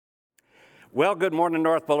Well, good morning,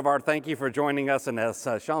 North Boulevard. Thank you for joining us. And as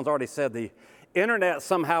Sean's already said, the internet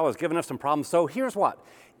somehow has given us some problems. So here's what.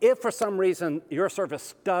 If for some reason your service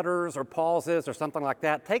stutters or pauses or something like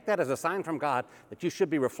that, take that as a sign from God that you should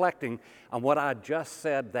be reflecting on what I just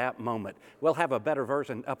said that moment. We'll have a better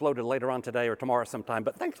version uploaded later on today or tomorrow sometime.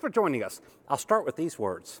 But thanks for joining us. I'll start with these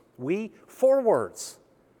words. Four words.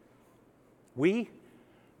 We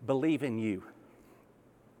believe in you.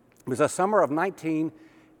 It was the summer of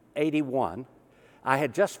 1981. I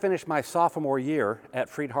had just finished my sophomore year at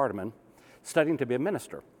Freed-Hardeman, studying to be a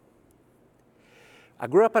minister. I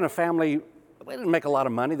grew up in a family, we didn't make a lot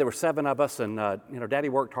of money. There were 7 of us, and Daddy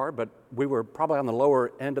worked hard, but we were probably on the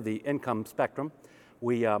lower end of the income spectrum.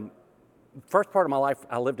 First part of my life,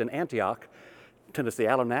 I lived in Antioch, Tennessee,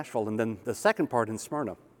 out of Nashville, and then the second part in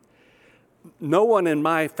Smyrna. No one in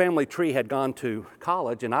my family tree had gone to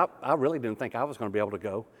college, and I really didn't think I was going to be able to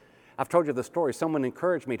go. I've told you the story. Someone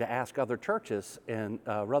encouraged me to ask other churches in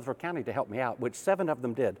Rutherford County to help me out, which 7 of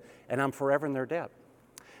them did, and I'm forever in their debt.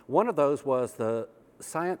 One of those was the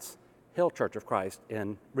Science Hill Church of Christ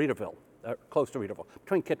in Reederville, close to Reederville,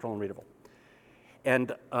 between Kittrell and Reederville.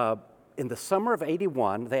 And in the summer of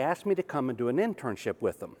 '81, they asked me to come and do an internship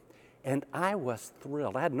with them. And I was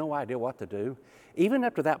thrilled. I had no idea what to do. Even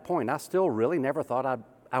up to that point, I still really never thought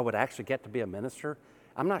I would actually get to be a minister.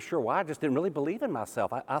 I'm not sure why. I just didn't really believe in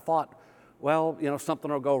myself. I thought, well,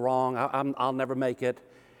 something will go wrong. I'll never make it.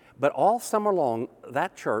 But all summer long,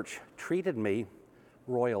 that church treated me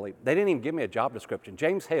royally. They didn't even give me a job description.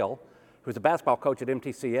 James Hale, who was a basketball coach at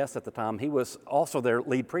MTCS at the time, he was also their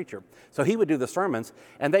lead preacher. So he would do the sermons,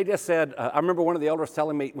 and they just said, I remember one of the elders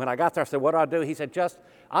telling me, when I got there, I said, what do I do? He said,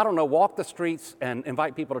 walk the streets and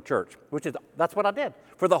invite people to church, that's what I did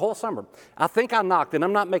for the whole summer. I think I knocked, and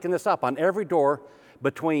I'm not making this up, on every door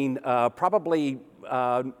between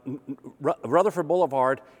Rutherford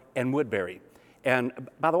Boulevard and Woodbury. And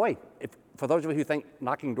by the way, for those of you who think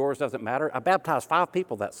knocking doors doesn't matter, I baptized 5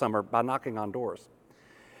 people that summer by knocking on doors.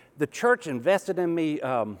 The church invested in me.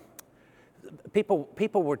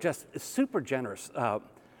 People were just super generous.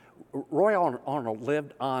 Roy Arnold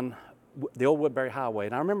lived on the old Woodbury Highway,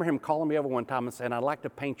 and I remember him calling me over one time and saying, I'd like to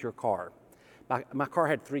paint your car. My car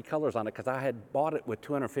had 3 colors on it because I had bought it with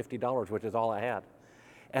 $250, which is all I had.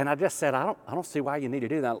 And I just said, I don't see why you need to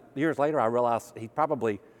do that. Years later, I realized he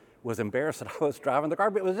probably was embarrassed that I was driving the car,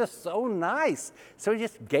 but it was just so nice. So he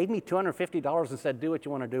just gave me $250 and said, do what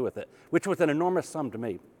you want to do with it, which was an enormous sum to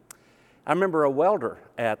me. I remember a welder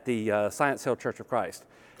at the Science Hill Church of Christ,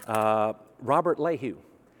 Robert Lehue.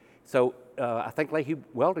 So I think Lehue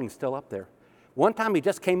Welding's still up there. One time he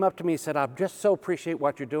just came up to me and said, I just so appreciate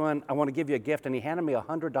what you're doing. I want to give you a gift. And he handed me a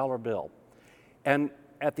 $100 bill. And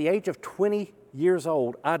at the age of 20 years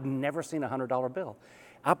old, I'd never seen a $100 bill.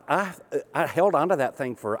 I held onto that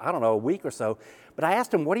thing for, a week or so. But I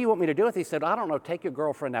asked him, what do you want me to do with it? He said, I don't know, take your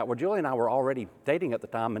girlfriend out. Well, Julie and I were already dating at the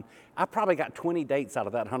time, and I probably got 20 dates out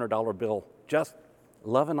of that $100 bill, just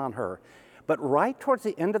loving on her. But right towards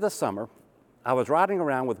the end of the summer, I was riding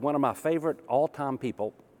around with one of my favorite all-time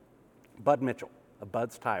people, Bud Mitchell of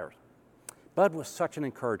Bud's Tires. Bud was such an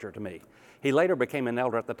encourager to me. He later became an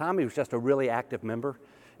elder. At the time, he was just a really active member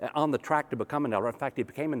on the track to become an elder. In fact, he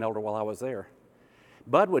became an elder while I was there.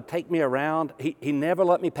 Bud would take me around. He never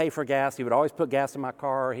let me pay for gas. He would always put gas in my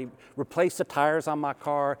car. He replaced the tires on my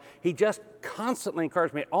car. He just constantly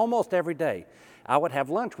encouraged me almost every day. I would have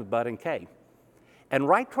lunch with Bud and Kay. And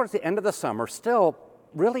right towards the end of the summer, still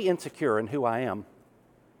really insecure in who I am,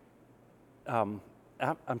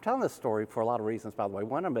 I'm telling this story for a lot of reasons, by the way.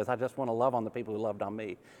 One of them is I just want to love on the people who loved on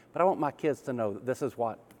me. But I want my kids to know that this is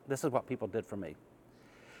what people did for me.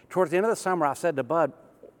 Towards the end of the summer, I said to Bud,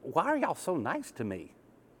 why are y'all so nice to me?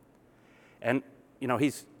 And,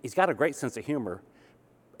 he's got a great sense of humor.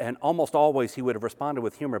 And almost always he would have responded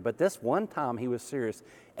with humor. But this one time he was serious.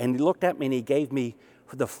 And he looked at me and he gave me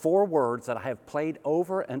the 4 words that I have played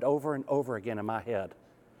over and over and over again in my head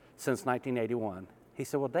since 1981. He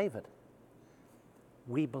said, well, David,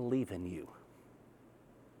 we believe in you.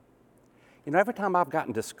 Every time I've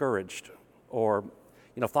gotten discouraged or,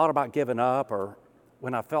 thought about giving up, or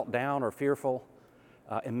when I felt down or fearful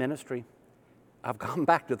in ministry, I've gone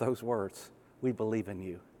back to those words, we believe in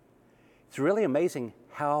you. It's really amazing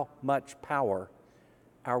how much power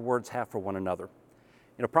our words have for one another.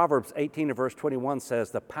 Proverbs 18 and verse 21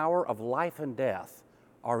 says, the power of life and death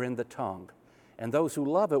are in the tongue, and those who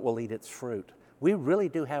love it will eat its fruit. We really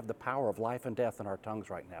do have the power of life and death in our tongues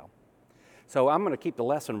right now. So I'm going to keep the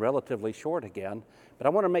lesson relatively short again, but I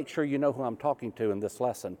want to make sure you know who I'm talking to in this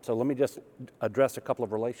lesson. So let me just address a couple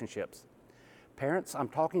of relationships. Parents, I'm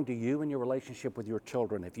talking to you in your relationship with your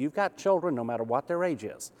children. If you've got children, no matter what their age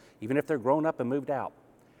is, even if they're grown up and moved out,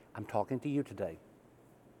 I'm talking to you today.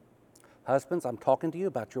 Husbands, I'm talking to you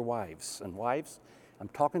about your wives. And wives, I'm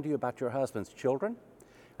talking to you about your husbands. Children,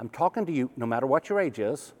 I'm talking to you, no matter what your age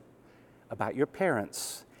is, about your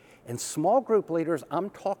parents. And small group leaders, I'm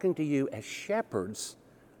talking to you as shepherds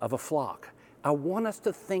of a flock. I want us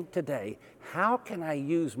to think today, how can I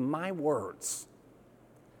use my words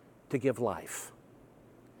to give life?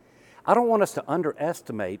 I don't want us to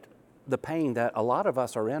underestimate the pain that a lot of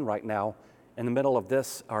us are in right now in the middle of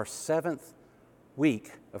this, our 7th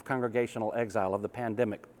week of congregational exile, of the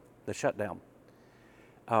pandemic, the shutdown.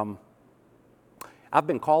 I've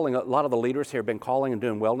been calling, a lot of the leaders here have been calling and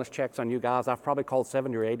doing wellness checks on you guys. I've probably called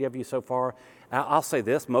 70 or 80 of you so far. I'll say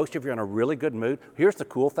this, most of you are in a really good mood. Here's the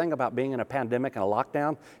cool thing about being in a pandemic and a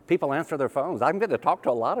lockdown. People answer their phones. I'm getting to talk to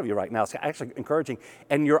a lot of you right now. It's actually encouraging.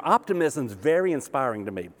 And your optimism is very inspiring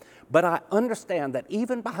to me. But I understand that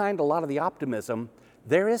even behind a lot of the optimism,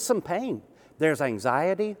 there is some pain. There's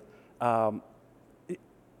anxiety.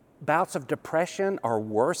 Bouts of depression are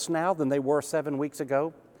worse now than they were 7 weeks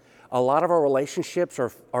ago. A lot of our relationships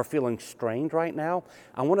are feeling strained right now.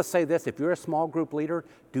 I want to say this, if you're a small group leader,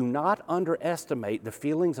 do not underestimate the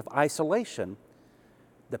feelings of isolation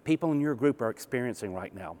that people in your group are experiencing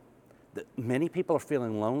right now. Many people are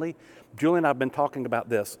feeling lonely. Julie and I have been talking about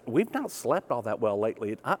this. We've not slept all that well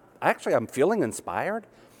lately. I'm feeling inspired.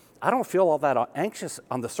 I don't feel all that anxious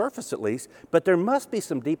on the surface at least, but there must be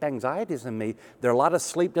some deep anxieties in me. There are a lot of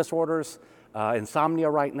sleep disorders, insomnia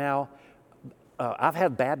right now. I've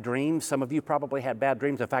had bad dreams. Some of you probably had bad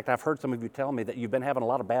dreams. In fact, I've heard some of you tell me that you've been having a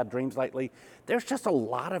lot of bad dreams lately. There's just a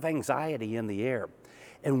lot of anxiety in the air.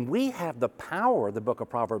 And we have the power, the book of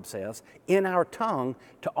Proverbs says, in our tongue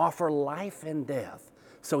to offer life and death.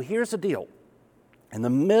 So here's the deal. In the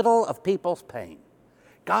middle of people's pain,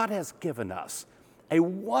 God has given us a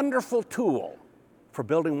wonderful tool for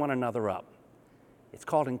building one another up. It's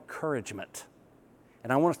called encouragement.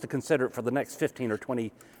 And I want us to consider it for the next 15 or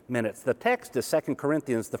 20 minutes. The text is 2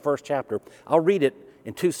 Corinthians, the first chapter. I'll read it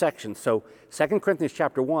in two sections. So 2 Corinthians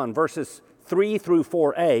chapter 1, verses 3 through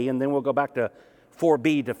 4a, and then we'll go back to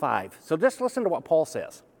 4b to 5. So just listen to what Paul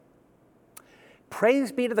says.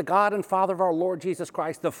 Praise be to the God and Father of our Lord Jesus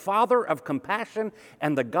Christ, the Father of compassion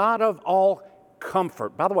and the God of all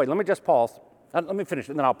comfort. By the way, let me just pause. Let me finish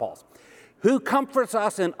it, and then I'll pause. Who comforts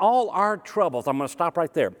us in all our troubles. I'm going to stop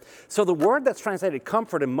right there. So the word that's translated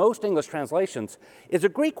comfort in most English translations is a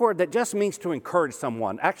Greek word that just means to encourage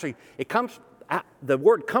someone. Actually, the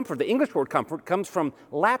word comfort, the English word comfort, comes from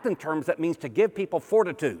Latin terms that means to give people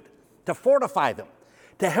fortitude, to fortify them,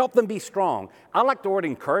 to help them be strong. I like the word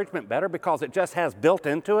encouragement better because it just has built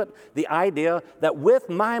into it the idea that with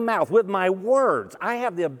my mouth, with my words, I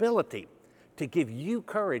have the ability to give you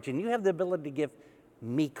courage, and you have the ability to give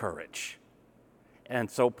me courage. And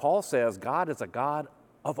so Paul says God is a God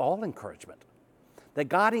of all encouragement, that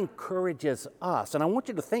God encourages us. And I want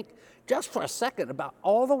you to think just for a second about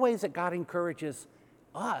all the ways that God encourages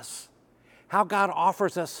us, how God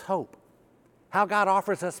offers us hope, how God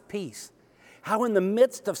offers us peace, how in the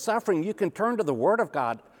midst of suffering you can turn to the Word of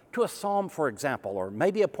God, to a psalm, for example, or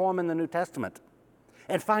maybe a poem in the New Testament,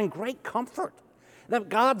 and find great comfort. That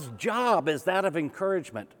God's job is that of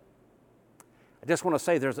encouragement. I just want to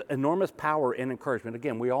say there's enormous power in encouragement.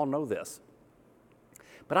 Again, we all know this.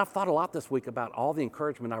 But I've thought a lot this week about all the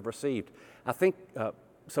encouragement I've received. I think,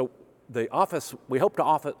 so the office, we hope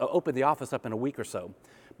to open the office up in a week or so.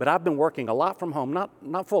 But I've been working a lot from home,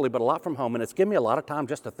 not fully, but a lot from home. And it's given me a lot of time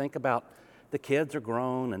just to think about the kids are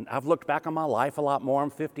grown. And I've looked back on my life a lot more. I'm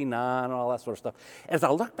 59 and all that sort of stuff. As I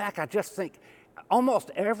look back, I just think almost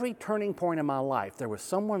every turning point in my life, there was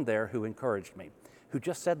someone there who encouraged me, who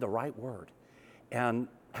just said the right word. And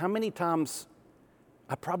how many times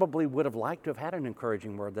I probably would have liked to have had an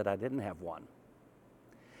encouraging word that I didn't have one.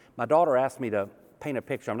 My daughter asked me to paint a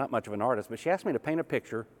picture. I'm not much of an artist, but she asked me to paint a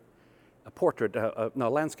picture, a portrait, a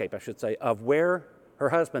landscape, I should say, of where her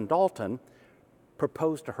husband, Dalton,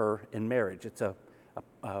 proposed to her in marriage. It's a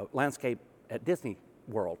landscape at Disney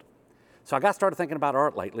World. So I got started thinking about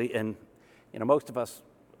art lately, and most of us,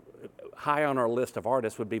 high on our list of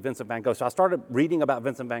artists would be Vincent van Gogh. So I started reading about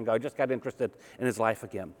Vincent van Gogh, just got interested in his life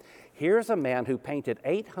again. Here's a man who painted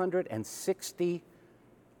 860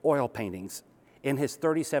 oil paintings in his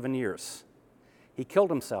 37 years. He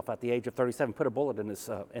killed himself at the age of 37, put a bullet in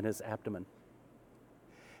his abdomen.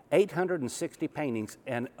 860 paintings,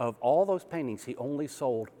 and of all those paintings, he only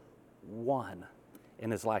sold one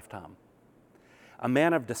in his lifetime. A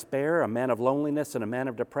man of despair, a man of loneliness, and a man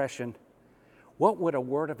of depression. What would a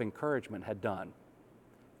word of encouragement have done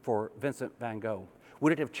for Vincent van Gogh?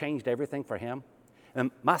 Would it have changed everything for him?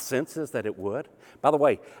 And my sense is that it would. By the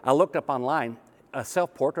way, I looked up online, a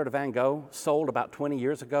self-portrait of Van Gogh sold about 20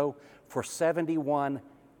 years ago for $71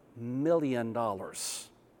 million.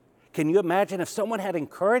 Can you imagine if someone had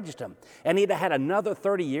encouraged him and he'd had another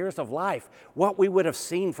 30 years of life, what we would have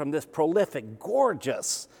seen from this prolific,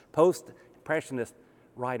 gorgeous post-impressionist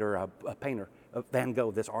writer, painter, Van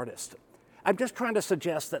Gogh, this artist. I'm just trying to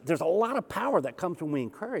suggest that there's a lot of power that comes when we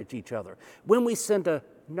encourage each other, when we send a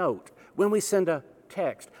note, when we send a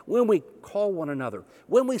text, when we call one another,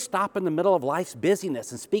 when we stop in the middle of life's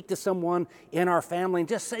busyness and speak to someone in our family and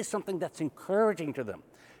just say something that's encouraging to them.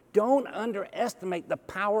 Don't underestimate the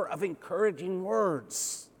power of encouraging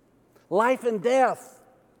words. Life and death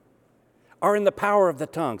are in the power of the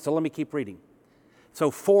tongue. So let me keep reading.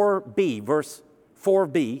 So 4b, verse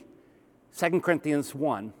 4b, 2 Corinthians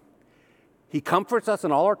 1. He comforts us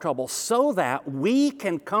in all our trouble so that we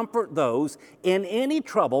can comfort those in any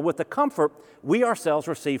trouble with the comfort we ourselves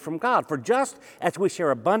receive from God. For just as we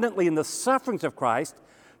share abundantly in the sufferings of Christ,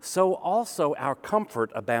 so also our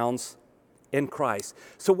comfort abounds in Christ.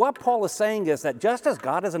 So what Paul is saying is that just as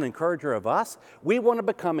God is an encourager of us, we want to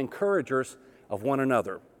become encouragers of one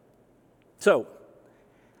another. So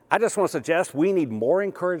I just want to suggest we need more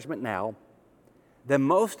encouragement now than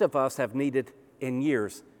most of us have needed in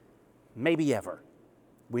years, maybe ever.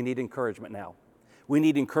 We need encouragement now. We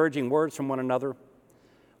need encouraging words from one another.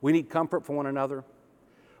 We need comfort from one another.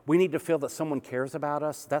 We need to feel that someone cares about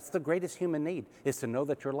us. That's the greatest human need, is to know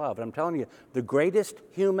that you're loved. And I'm telling you, the greatest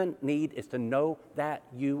human need is to know that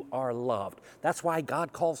you are loved. That's why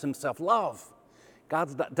God calls himself love.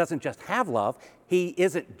 God doesn't just have love. He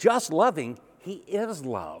isn't just loving. He is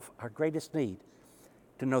love, our greatest need,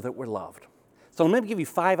 to know that we're loved. So let me give you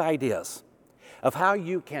 5 ideas of how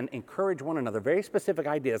you can encourage one another, very specific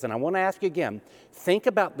ideas. And I want to ask you again, think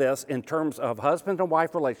about this in terms of husband and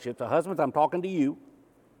wife relationships. The husbands, I'm talking to you.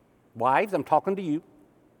 Wives, I'm talking to you.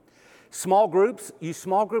 Small groups, you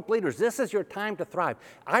small group leaders, this is your time to thrive.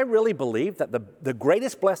 I really believe that the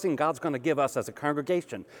greatest blessing God's going to give us as a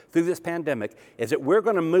congregation through this pandemic is that we're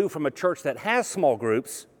going to move from a church that has small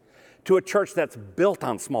groups to a church that's built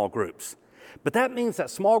on small groups. But that means that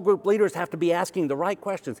small group leaders have to be asking the right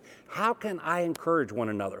questions. How can I encourage one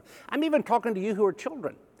another? I'm even talking to you who are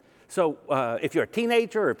children. So if you're a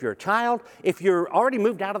teenager, or if you're a child, if you're already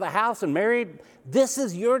moved out of the house and married, this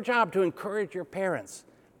is your job to encourage your parents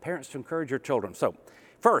to encourage your children. So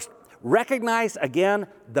first, recognize again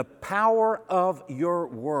the power of your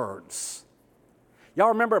words. Y'all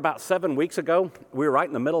remember about 7 weeks ago, we were right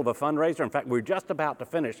in the middle of a fundraiser. In fact, we were just about to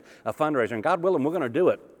finish a fundraiser, and God willing, we're going to do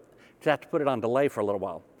it. Just have to put it on delay for a little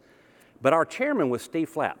while. But our chairman was Steve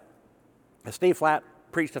Flatt. Steve Flatt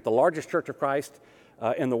preached at the largest Church of Christ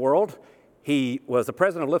in the world. He was the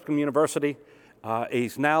president of Lipscomb University.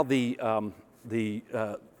 He's now the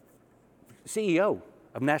CEO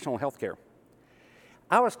of National Healthcare.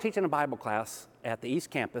 I was teaching a Bible class at the East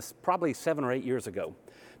Campus probably 7 or 8 years ago.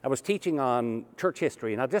 I was teaching on church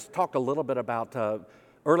history, and I just talked a little bit about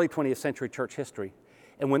early 20th century church history.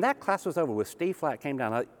 And when that class was over with, Steve Flatt came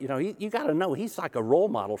down. You got to know, he's like a role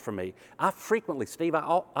model for me. I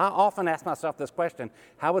often ask myself this question: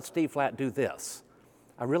 how would Steve Flatt do this?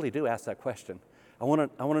 I really do ask that question. I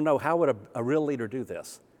want to know, how would a real leader do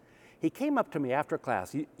this? He came up to me after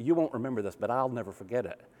class. You won't remember this, but I'll never forget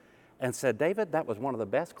it, and said, "David, that was one of the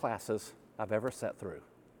best classes I've ever sat through."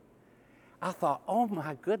 I thought, oh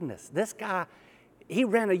my goodness, this guy. He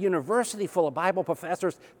ran a university full of Bible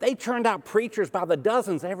professors. They turned out preachers by the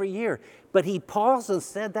dozens every year. But he paused and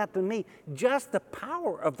said that to me. Just the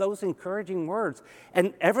power of those encouraging words.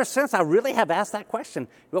 And ever since, I really have asked that question.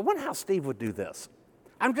 I wonder how Steve would do this.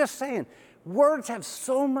 I'm just saying, words have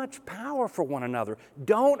so much power for one another.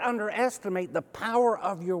 Don't underestimate the power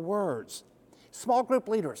of your words. Small group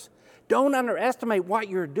leaders, don't underestimate what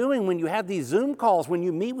you're doing when you have these Zoom calls, when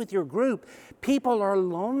you meet with your group. People are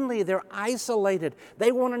lonely. They're isolated.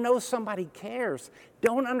 They want to know somebody cares.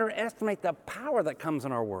 Don't underestimate the power that comes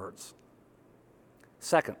in our words.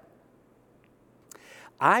 Second,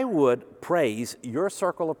 I would praise your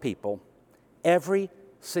circle of people every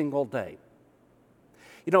single day.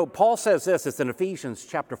 You know, Paul says this, it's in Ephesians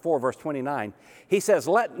chapter 4, verse 29. He says,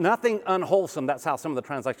 let nothing unwholesome, that's how some of the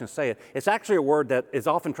translations say it. It's actually a word that is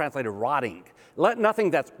often translated rotting. Let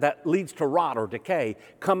nothing that leads to rot or decay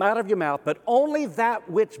come out of your mouth, but only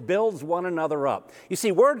that which builds one another up. You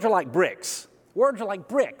see, words are like bricks. Words are like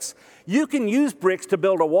bricks. You can use bricks to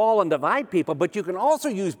build a wall and divide people, but you can also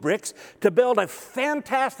use bricks to build a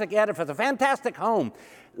fantastic edifice, a fantastic home.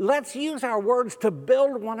 Let's use our words to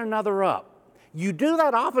build one another up. You do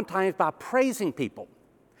that oftentimes by praising people.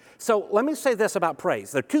 So let me say this about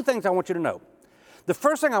praise. There are two things I want you to know. The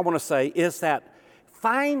first thing I want to say is that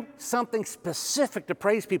find something specific to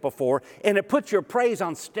praise people for, and it puts your praise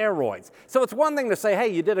on steroids. So it's one thing to say, hey,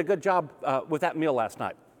 you did a good job with that meal last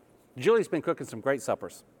night. Julie's been cooking some great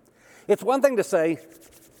suppers. It's one thing to say,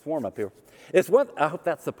 it's warm up here. I hope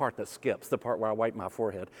that's the part that skips, the part where I wipe my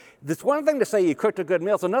forehead. It's one thing to say you cooked a good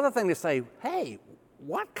meal. It's another thing to say, hey,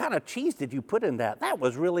 what kind of cheese did you put in that? That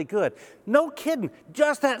was really good. No kidding.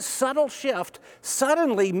 Just that subtle shift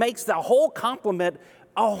suddenly makes the whole compliment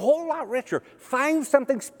a whole lot richer. Find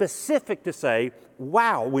something specific to say,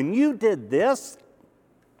 wow, when you did this,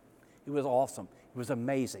 it was awesome. It was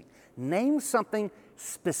amazing. Name something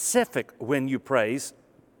specific when you praise.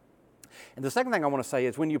 And the second thing I want to say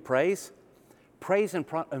is when you praise in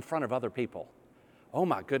front of other people. Oh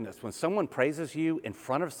my goodness, when someone praises you in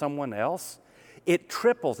front of someone else, it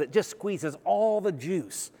triples, it just squeezes all the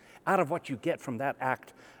juice out of what you get from that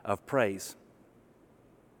act of praise.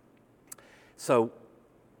 So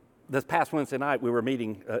this past Wednesday night, we were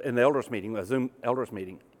meeting in the elders meeting, a Zoom elders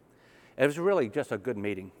meeting. It was really just a good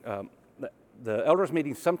meeting. The elders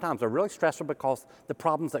meetings sometimes are really stressful because the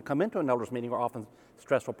problems that come into an elders meeting are often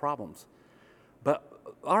stressful problems. But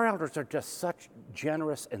our elders are just such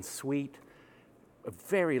generous and sweet,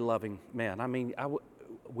 very loving men. I mean,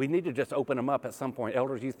 we need to just open them up at some point.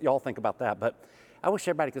 Elders, y'all think about that. But I wish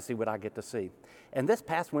everybody could see what I get to see. And this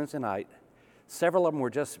past Wednesday night, several of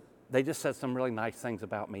them they just said some really nice things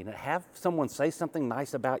about me. And to have someone say something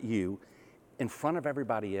nice about you in front of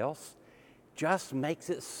everybody else just makes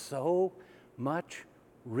it so much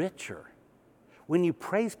richer. When you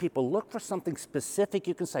praise people, look for something specific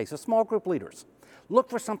you can say. So small group leaders, look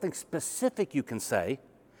for something specific you can say.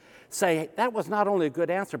 Say, that was not only a good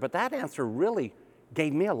answer, but that answer really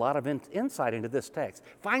gave me a lot of insight into this text.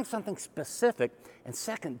 Find something specific, and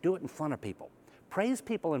second, do it in front of people. Praise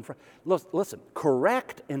people in front. Listen,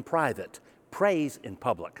 correct in private, praise in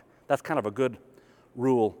public. That's kind of a good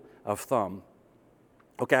rule of thumb.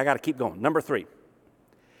 Okay, I got to keep going. Number 3,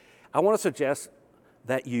 I want to suggest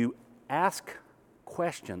that you ask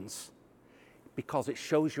questions because it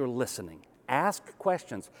shows you're listening. Ask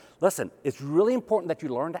questions. Listen, it's really important that you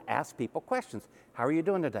learn to ask people questions. How are you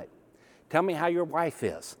doing today? Tell me how your wife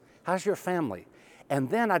is. How's your family? And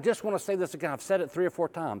then I just want to say this again. I've said it 3 or 4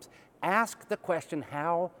 times. Ask the question,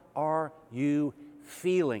 how are you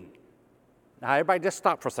feeling? Now, everybody just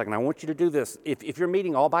stop for a second. I want you to do this. If you're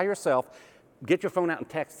meeting all by yourself, get your phone out and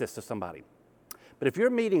text this to somebody. But if you're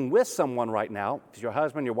meeting with someone right now, if it's your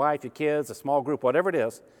husband, your wife, your kids, a small group, whatever it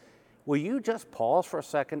is, will you just pause for a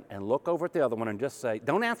second and look over at the other one and just say,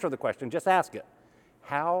 don't answer the question, just ask it.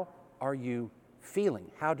 How are you feeling?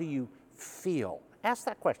 How do you feel? Ask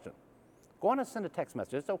that question. Go on and send a text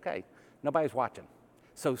message. It's okay. Nobody's watching.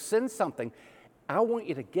 So send something. I want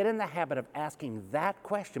you to get in the habit of asking that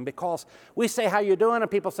question because we say, how you doing?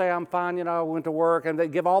 And people say, I'm fine, I went to work, and they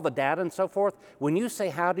give all the data and so forth. When you say,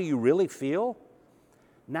 how do you really feel?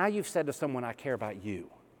 Now you've said to someone, I care about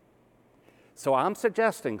you. So I'm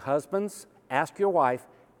suggesting, husbands, ask your wife,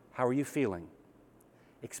 how are you feeling?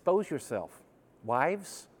 Expose yourself.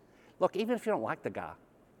 Wives, look, even if you don't like the guy,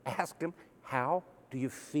 ask him, how do you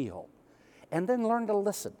feel? And then learn to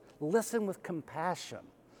listen. Listen with compassion.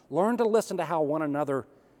 Learn to listen to how one another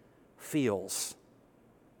feels.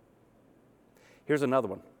 Here's another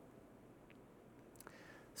one.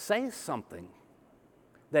 Say something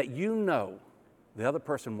that you know the other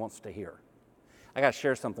person wants to hear. I got to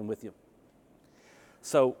share something with you.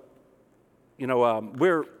 So,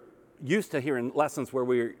 we're used to hearing lessons where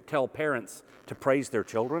we tell parents to praise their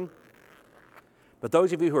children. But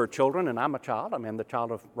those of you who are children, and I'm a child, I'm the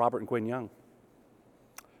child of Robert and Gwen Young.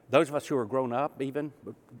 Those of us who are grown up, even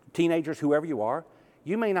teenagers, whoever you are,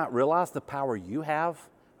 you may not realize the power you have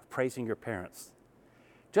of praising your parents.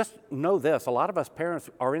 Just know this, a lot of us parents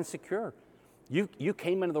are insecure. You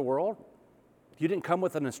came into the world, you didn't come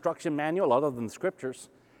with an instruction manual other than the scriptures,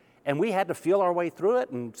 and we had to feel our way through it,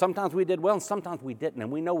 and sometimes we did well, and sometimes we didn't,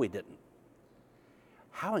 and we know we didn't.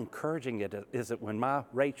 How encouraging is it when my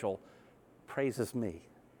Rachel praises me?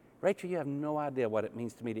 Rachel, you have no idea what it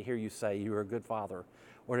means to me to hear you say you're a good father,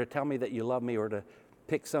 or to tell me that you love me, or to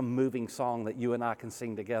pick some moving song that you and I can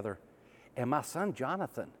sing together. And my son,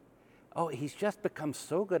 Jonathan, he's just become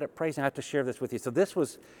so good at praising. I have to share this with you. So this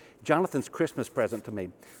was Jonathan's Christmas present to me.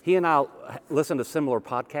 He and I listen to similar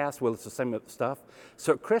podcasts. We'll listen to similar stuff.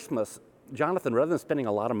 So at Christmas, Jonathan, rather than spending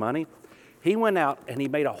a lot of money, he went out and he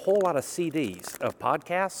made a whole lot of CDs of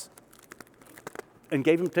podcasts and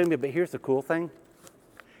gave them to me. But here's the cool thing.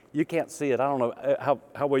 You can't see it. I don't know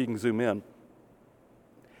how well you can zoom in.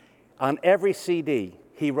 On every CD,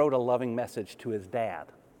 he wrote a loving message to his dad.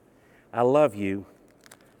 I love you,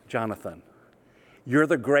 Jonathan. You're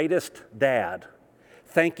the greatest dad.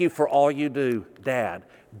 Thank you for all you do, Dad.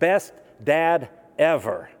 Best dad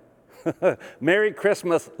ever. Merry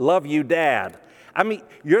Christmas, love you, Dad. I mean,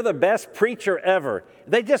 you're the best preacher ever.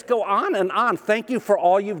 They just go on and on. Thank you for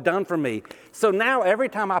all you've done for me. So now every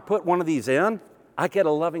time I put one of these in, I get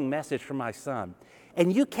a loving message from my son.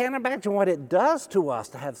 And you can't imagine what it does to us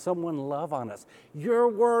to have someone love on us. Your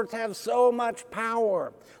words have so much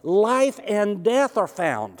power. Life and death are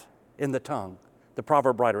found in the tongue, the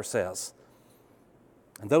proverb writer says.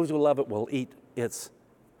 And those who love it will eat its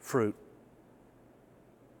fruit.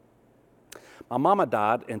 My mama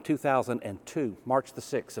died in 2002, March the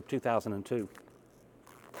 6th of 2002.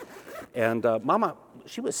 And Mama,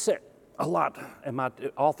 she was sick a lot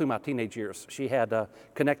all through my teenage years. She had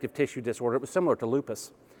connective tissue disorder. It was similar to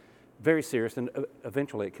lupus, very serious, and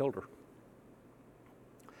eventually it killed her.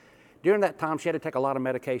 During that time, she had to take a lot of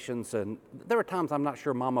medications, and there were times I'm not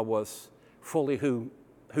sure Mama was fully who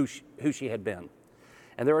she had been.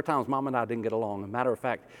 And there were times Mama and I didn't get along. As a matter of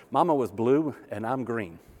fact, Mama was blue and I'm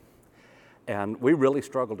green. And we really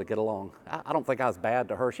struggled to get along. I don't think I was bad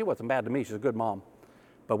to her. She wasn't bad to me. She's a good mom.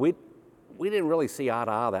 But we didn't really see eye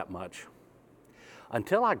to eye that much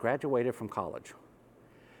until I graduated from college.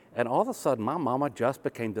 And all of a sudden, my mama just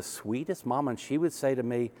became the sweetest mama. And she would say to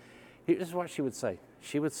me, this is what she would say.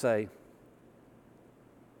 She would say,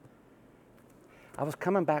 I was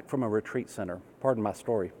coming back from a retreat center. Pardon my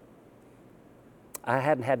story. I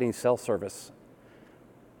hadn't had any cell service.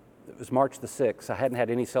 It was March the 6th. I hadn't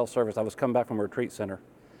had any cell service. I was coming back from a retreat center.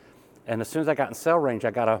 And as soon as I got in cell range,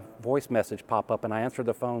 I got a voice message pop up, and I answered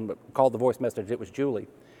the phone, but called the voice message. It was Julie.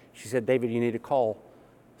 She said, David, you need to call.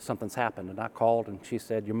 Something's happened. And I called, and she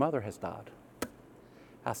said, your mother has died.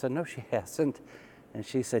 I said, no, she hasn't. And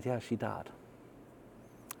she said, yeah, she died.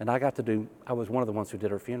 And I was one of the ones who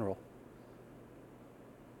did her funeral.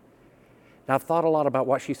 Now, I've thought a lot about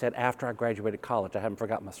what she said after I graduated college. I haven't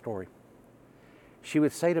forgotten my story. She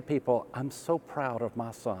would say to people, I'm so proud of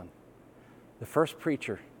my son, the first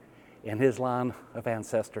preacher in his line of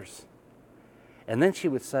ancestors. And then she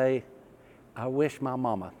would say, I wish my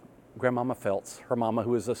mama, Grandmama Feltz, her mama,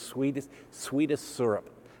 who was the sweetest syrup.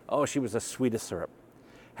 Oh, she was the sweetest syrup.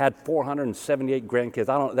 Had 478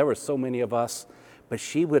 grandkids. There were so many of us, but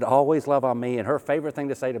she would always love on me. And her favorite thing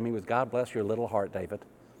to say to me was, God bless your little heart, David.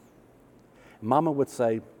 Mama would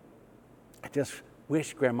say, I just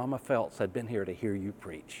wish Grandmama Feltz had been here to hear you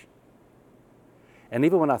preach. And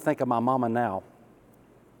even when I think of my mama now,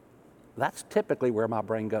 that's typically where my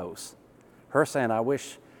brain goes. Her saying, I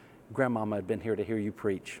wish Grandmama had been here to hear you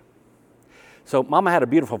preach. So Mama had a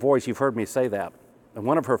beautiful voice. You've heard me say that. And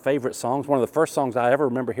one of her favorite songs, one of the first songs I ever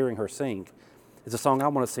remember hearing her sing, is a song I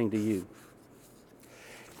want to sing to you.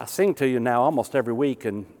 I sing to you now almost every week.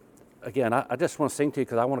 And again, I just want to sing to you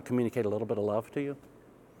because I want to communicate a little bit of love to you.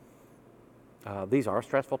 These are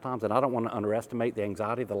stressful times, and I don't want to underestimate the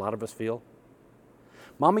anxiety that a lot of us feel.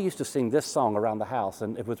 Mama used to sing this song around the house,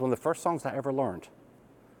 and it was one of the first songs I ever learned.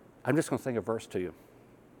 I'm just going to sing a verse to you.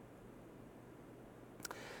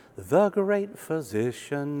 The great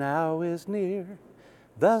physician now is near,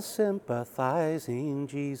 the sympathizing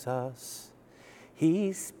Jesus.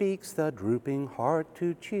 He speaks the drooping heart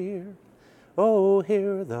to cheer. Oh,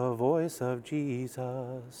 hear the voice of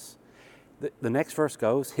Jesus. The next verse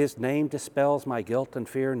goes, his name dispels my guilt and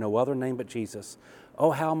fear, no other name but Jesus. Oh,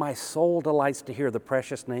 how my soul delights to hear the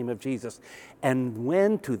precious name of Jesus. And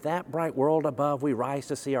when to that bright world above we rise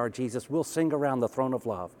to see our Jesus, we'll sing around the throne of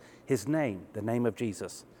love, his name, the name of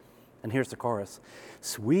Jesus. And here's the chorus.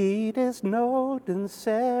 Sweetest note in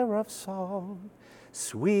seraph song,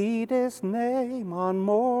 sweetest name on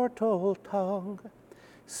mortal tongue,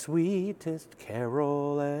 sweetest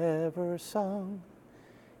carol ever sung,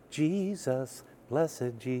 Jesus,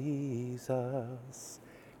 blessed Jesus.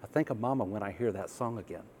 I think of Mama when I hear that song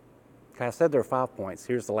again. Okay, I said there are 5 points.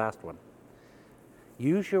 Here's the last one.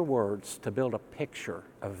 Use your words to build a picture,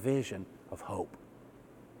 a vision of hope.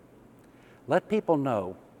 Let people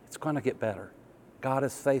know it's going to get better. God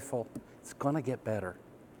is faithful. It's going to get better.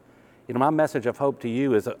 You know, my message of hope to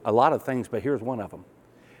you is a lot of things, but here's one of them.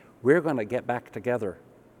 We're going to get back together.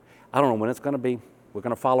 I don't know when it's going to be. We're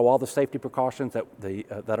going to follow all the safety precautions that the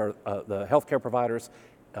healthcare providers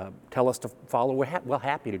tell us to follow. We're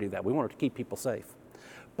happy to do that. We want to keep people safe.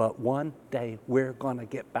 But one day we're going to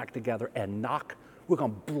get back together and we're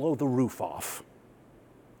going to blow the roof off.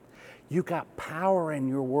 You got power in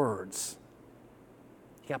your words.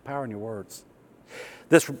 You got power in your words.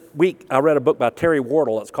 This week I read a book by Terry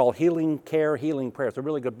Wardle. It's called Healing Care, Healing Prayer. It's a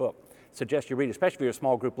really good book. I suggest you read it, especially if you're a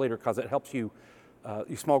small group leader, because it helps you,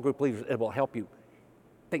 you small group leaders, it will help you.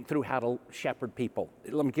 think through how to shepherd people.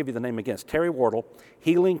 Let me give you the name again. It's Terry Wardle,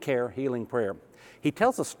 Healing Care, Healing Prayer. He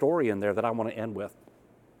tells a story in there that I want to end with.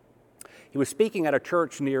 He was speaking at a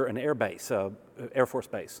church near an air base, Air Force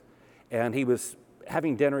base, and he was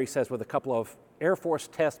having dinner, he says, with a couple of Air Force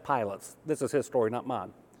test pilots. This is his story, not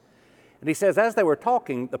mine. And he says, as they were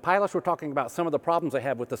talking, the pilots were talking about some of the problems they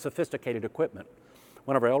have with the sophisticated equipment.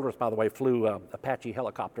 One of our elders, by the way, flew Apache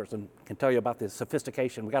helicopters and can tell you about the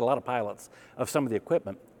sophistication. We got a lot of pilots of some of the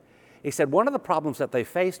equipment. He said one of the problems that they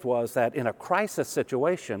faced was that in a crisis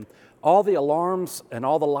situation, all the alarms and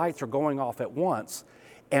all the lights are going off at once,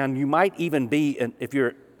 and you might even be, if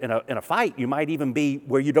you're in a fight, you might even be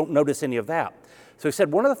where you don't notice any of that. So he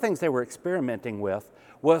said one of the things they were experimenting with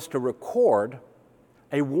was to record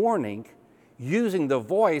a warning using the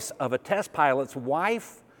voice of a test pilot's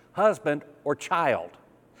wife, husband, or child.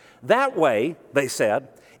 That way, they said,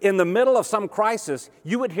 in the middle of some crisis,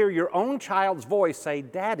 you would hear your own child's voice say,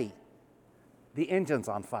 "Daddy, the engine's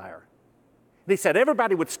on fire." They said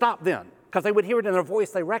everybody would stop then because they would hear it in a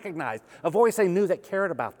voice they recognized, a voice they knew that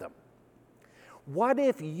cared about them. What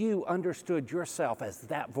if you understood yourself as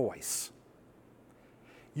that voice?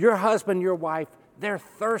 Your husband, your wife, they're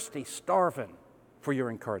thirsty, starving for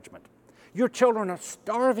your encouragement. Your children are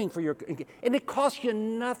starving for your, and it costs you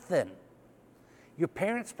nothing. Your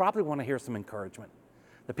parents probably want to hear some encouragement.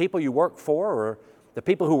 The people you work for or the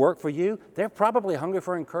people who work for you, they're probably hungry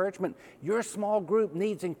for encouragement. Your small group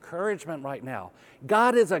needs encouragement right now.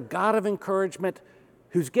 God is a God of encouragement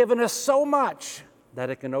who's given us so much that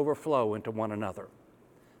it can overflow into one another.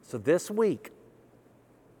 So this week,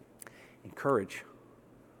 encourage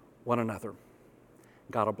one another.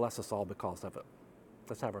 God will bless us all because of it.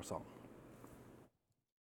 Let's have our song.